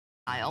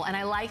And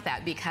I like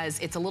that because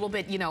it's a little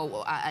bit, you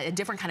know, a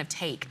different kind of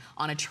take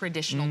on a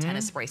traditional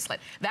tennis bracelet.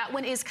 That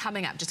one is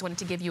coming up. Just wanted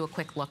to give you a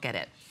quick look at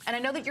it. And I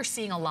know that you're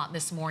seeing a lot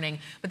this morning,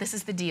 but this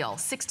is the deal.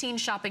 16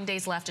 shopping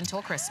days left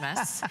until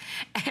Christmas.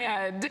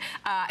 And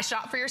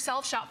shop for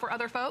yourself, shop for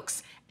other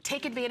folks.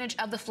 Take advantage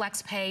of the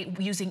Flex Pay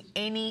using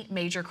any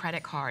major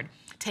credit card.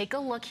 Take a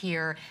look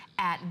here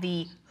at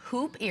the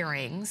hoop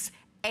earrings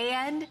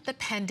and the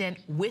pendant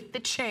with the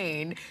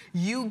chain.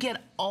 You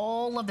get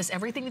all of this,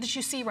 everything that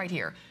you see right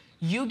here.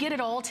 You get it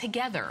all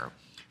together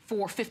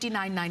for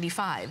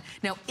 $59.95.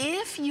 Now,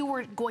 if you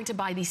were going to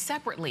buy these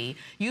separately,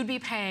 you'd be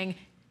paying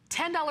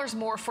 $10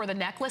 more for the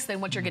necklace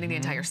than what you're getting the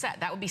entire set.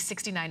 That would be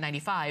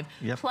 $69.95,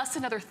 plus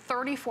another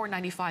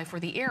 $34.95 for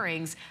the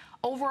earrings,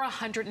 over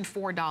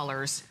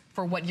 $104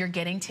 for what you're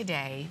getting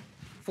today,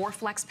 4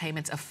 flex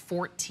payments of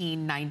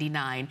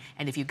 $14.99.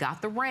 And if you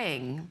got the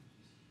ring,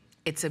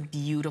 it's a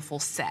beautiful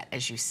set,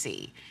 as you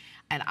see.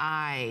 And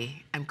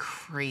I am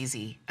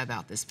crazy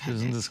about this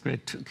pendant. Isn't this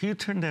great? Can you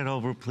turn that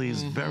over,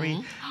 please?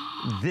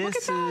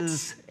 This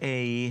is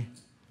a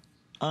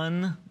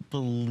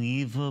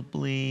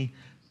unbelievably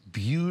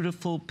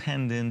beautiful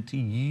pendant,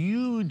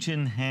 huge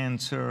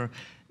enhancer,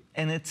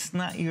 and it's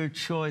not your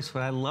choice.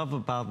 What I love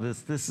about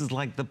this is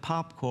like the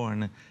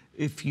popcorn.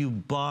 If you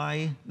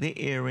buy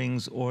the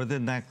earrings or the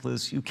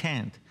necklace, you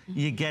can't.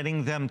 You're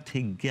getting them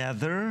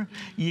together.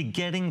 You're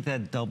getting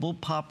that double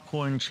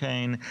popcorn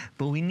chain,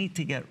 but we need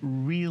to get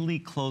really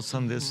close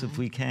on this if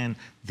we can.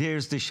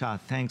 There's the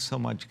shot. Thanks so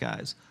much,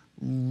 guys.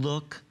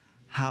 Look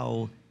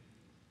how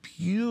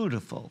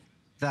beautiful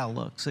that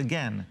looks.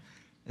 Again,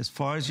 as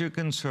far as you're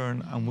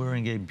concerned, I'm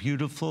wearing a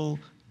beautiful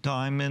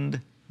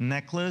diamond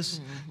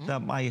necklace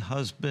that my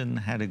husband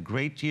had a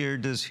great year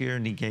this year,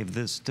 and he gave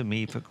this to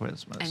me for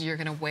Christmas. And you're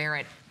gonna wear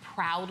it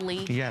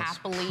proudly,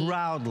 happily,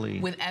 proudly,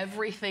 with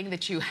everything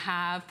that you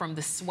have, from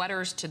the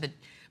sweaters to the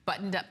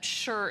buttoned up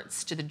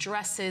shirts to the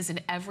dresses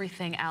and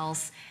everything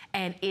else,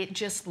 and it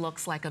just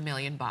looks like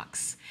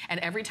 $1,000,000. And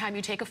every time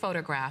you take a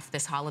photograph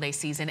this holiday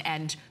season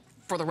and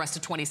for the rest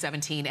of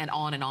 2017 and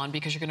on,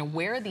 because you're gonna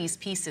wear these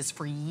pieces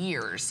for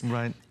years.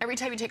 Right. Every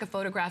time you take a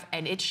photograph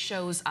and it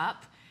shows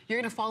up, you're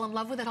gonna fall in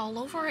love with it all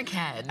over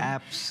again.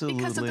 Absolutely.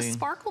 Because of the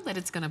sparkle that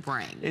it's gonna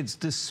bring. It's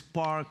the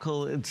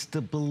sparkle, it's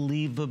the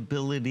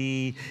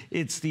believability,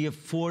 it's the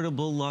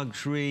affordable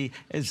luxury.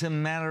 As a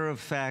matter of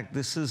fact,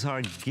 this is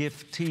our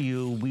gift to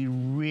you. We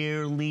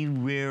rarely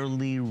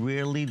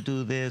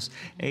do this.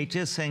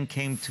 HSN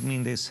came to me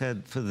and they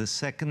said, for the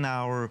second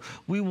hour,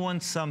 we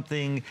want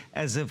something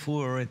as if we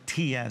were a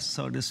TS,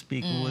 so to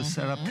speak, was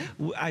set up.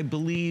 I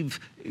believe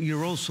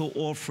you're also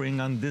offering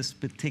on this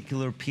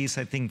particular piece,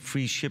 I think,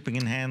 free shipping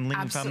and handling,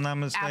 if I'm not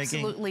mistaken.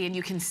 Absolutely, and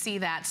you can see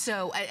that.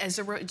 So,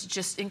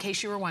 just in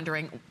case you were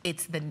wondering,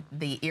 it's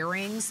the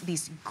earrings,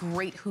 these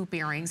great hoop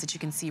earrings that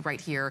you can see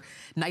right here,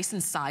 nice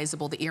and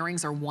sizable. The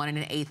earrings are 1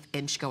 1/8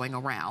 inch going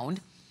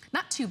around,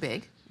 not too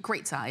big,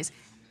 great size.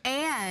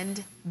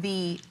 And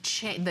the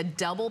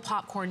double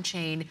popcorn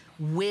chain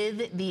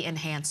with the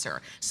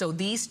enhancer. So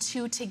these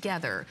two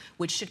together,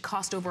 which should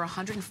cost over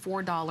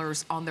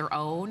 $104 on their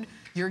own,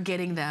 you're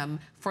getting them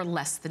for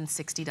less than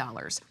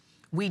 $60.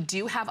 We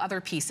do have other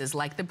pieces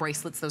like the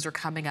bracelets, those are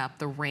coming up,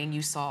 the ring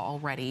you saw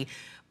already,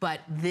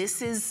 but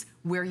this is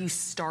where you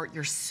start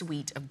your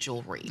suite of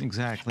jewelry.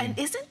 Exactly. And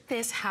isn't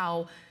this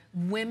how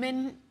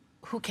women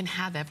who can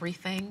have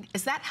everything,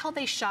 is that how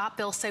they shop?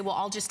 They'll say, well,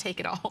 I'll just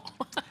take it all.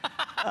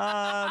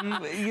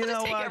 You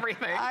know what?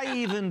 Everything. I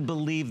even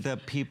believe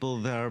that people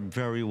that are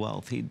very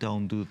wealthy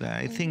don't do that.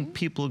 I think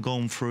people are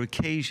going for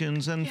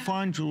occasions, and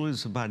fine jewelry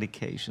is about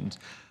occasions.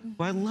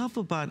 What I love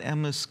about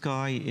Emma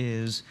Skye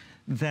is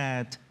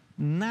that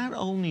not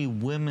only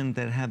women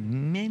that have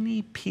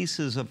many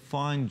pieces of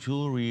fine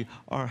jewelry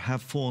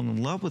have fallen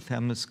in love with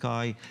Emma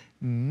Skye,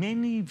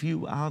 many of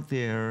you out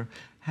there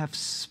have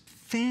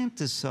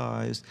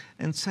fantasized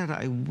and said,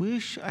 I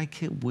wish I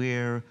could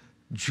wear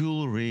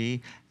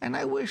jewelry, and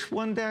I wish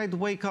one day I'd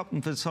wake up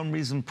and for some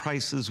reason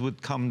prices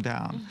would come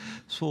down.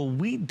 So what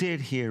we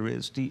did here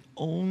is the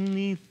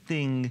only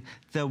thing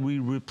that we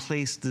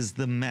replaced is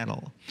the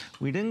metal.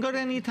 We didn't go to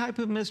any type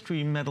of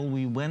mystery metal.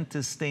 We went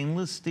to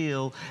stainless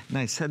steel, and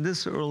I said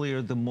this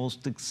earlier, the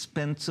most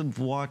expensive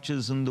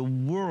watches in the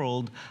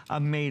world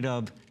are made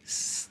of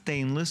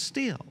stainless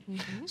steel.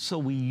 So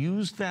we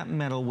used that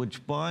metal,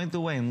 which, by the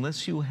way,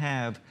 unless you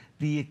have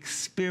the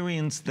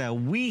experience that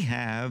we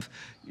have,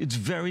 it's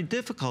very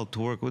difficult to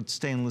work with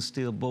stainless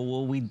steel. But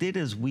what we did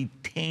is we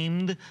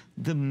tamed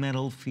the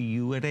metal for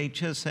you at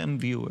HSN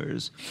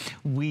viewers.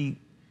 We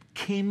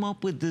came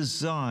up with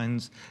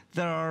designs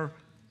that are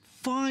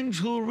fine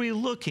jewelry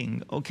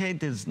looking, okay?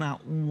 There's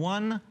not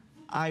one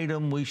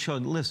item we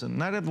showed. Listen,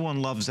 not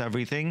everyone loves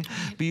everything,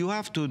 but you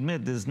have to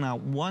admit there's not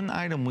one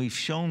item we've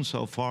shown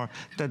so far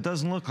that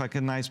doesn't look like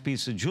a nice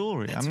piece of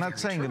jewelry. I'm not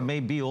saying it may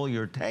be all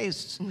your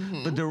tastes,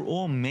 but they're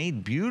all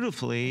made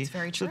beautifully. It's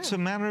very true. So it's a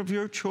matter of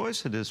your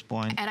choice at this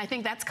point. And I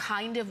think that's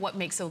kind of what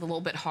makes it a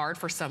little bit hard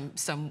for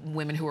some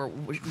women who are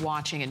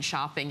watching and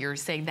shopping. You're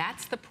saying,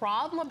 that's the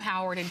problem,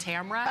 Howard and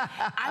Tamara.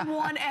 I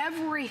want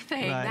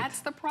everything. Right. That's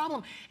the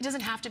problem. It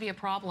doesn't have to be a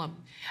problem.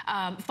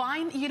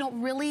 Find, you know,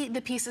 really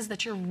the pieces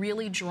that you're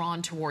really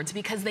drawn towards,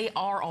 because they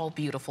are all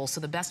beautiful.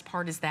 So the best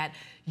part is that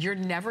you're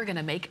never going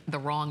to make the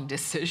wrong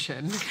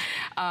decision.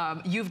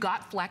 You've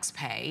got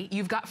FlexPay.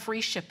 You've got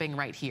free shipping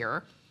right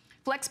here.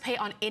 FlexPay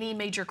on any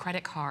major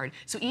credit card.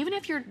 So even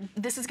if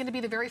this is going to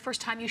be the very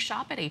first time you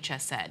shop at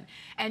HSN,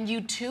 and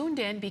you tuned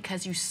in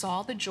because you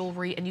saw the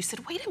jewelry and you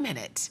said, wait a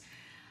minute,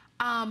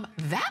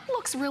 that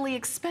looks really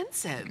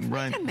expensive.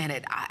 Right. Wait a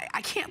minute,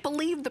 I can't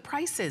believe the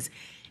prices.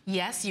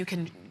 Yes, you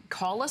can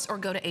call us or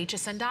go to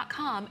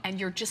hsn.com, and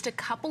you're just a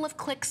couple of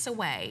clicks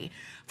away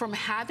from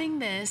having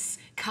this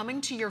coming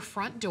to your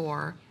front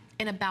door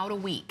in about a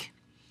week.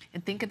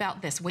 And think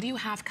about this. What do you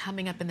have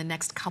coming up in the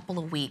next couple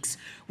of weeks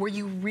where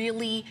you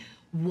really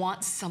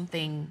want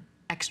something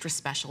extra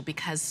special?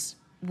 Because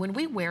when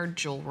we wear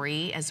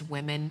jewelry as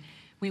women,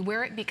 we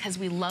wear it because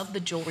we love the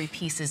jewelry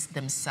pieces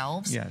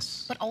themselves.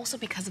 Yes. But also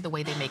because of the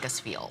way they make us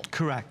feel.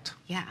 Correct.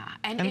 Yeah.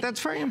 And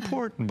that's very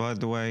important, by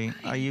the way.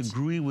 Right. I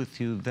agree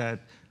with you that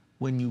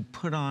when you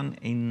put on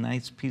a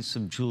nice piece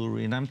of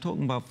jewelry, and I'm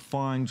talking about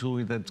fine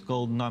jewelry that's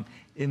golden up,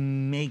 it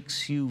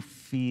makes you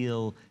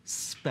feel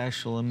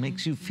special. It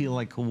makes you feel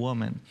like a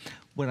woman.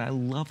 What I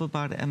love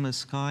about Emma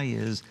Skye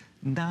is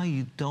now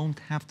you don't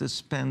have to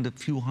spend a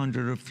few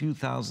hundred or a few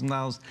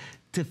 $1,000s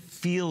to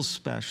feel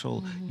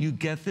special. You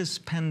get this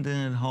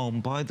pendant at home.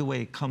 By the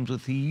way, it comes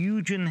with a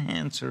huge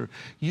enhancer.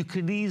 You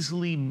could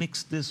easily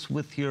mix this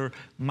with your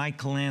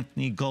Michael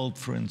Anthony gold,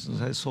 for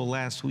instance. I saw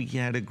last week you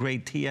had a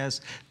great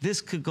TS. This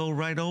could go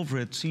right over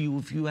it. So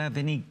if you have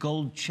any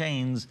gold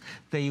chains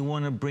that you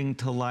want to bring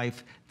to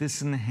life,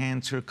 this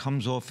enhancer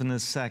comes off in a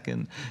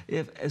second.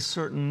 If a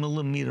certain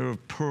millimeter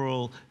of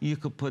pearl, you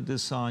could put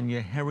this on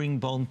your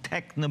herringbone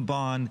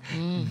Technobond.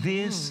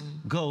 This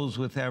goes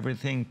with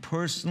everything.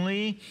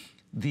 Personally,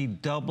 the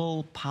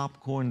double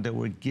popcorn that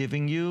we're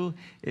giving you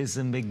is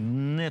a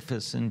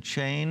magnificent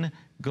chain,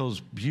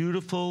 goes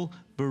beautiful,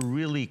 but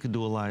really you could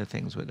do a lot of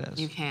things with this.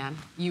 You can.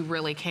 You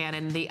really can.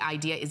 And the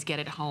idea is get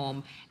it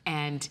home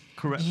and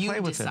Correct. you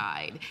Play with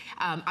decide.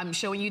 I'm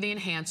showing you the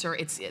enhancer.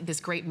 It's this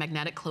great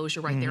magnetic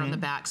closure right there on the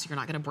back, so you're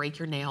not going to break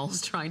your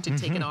nails trying to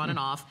take it on and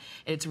off.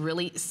 It's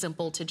really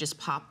simple to just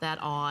pop that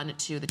on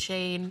to the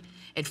chain.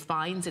 It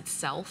finds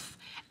itself.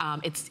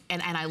 And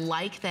I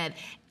like that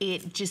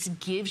it just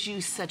gives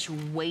you such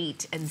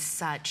weight and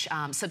such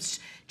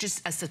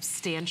just a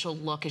substantial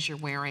look as you're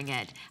wearing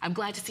it. I'm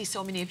glad to see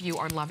so many of you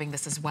are loving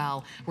this as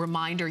well.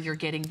 Reminder, you're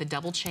getting the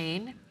double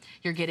chain,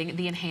 you're getting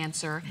the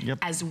enhancer,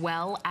 as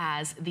well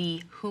as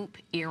the hoop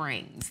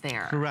earrings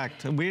there.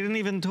 Correct. And we didn't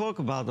even talk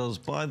about those.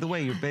 By the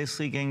way, you're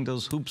basically getting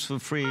those hoops for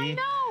free. I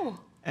know.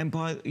 And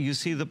you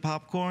see the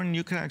popcorn?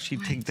 You can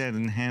actually take that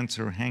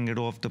enhancer, hang it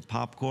off the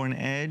popcorn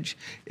edge.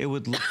 It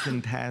would look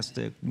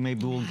fantastic.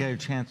 Maybe we'll get a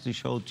chance to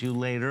show it to you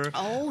later.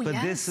 Oh, but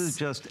this is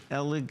just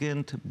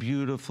elegant,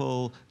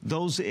 beautiful.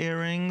 Those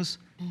earrings,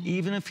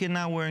 even if you're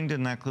not wearing the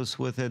necklace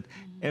with it,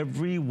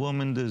 every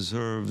woman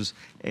deserves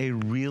a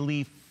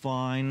really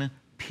fine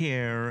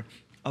pair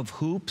of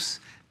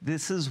hoops.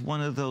 This is one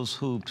of those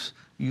hoops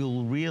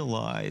you'll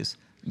realize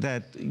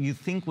that you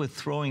think we're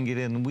throwing it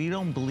in. We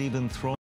don't believe in throwing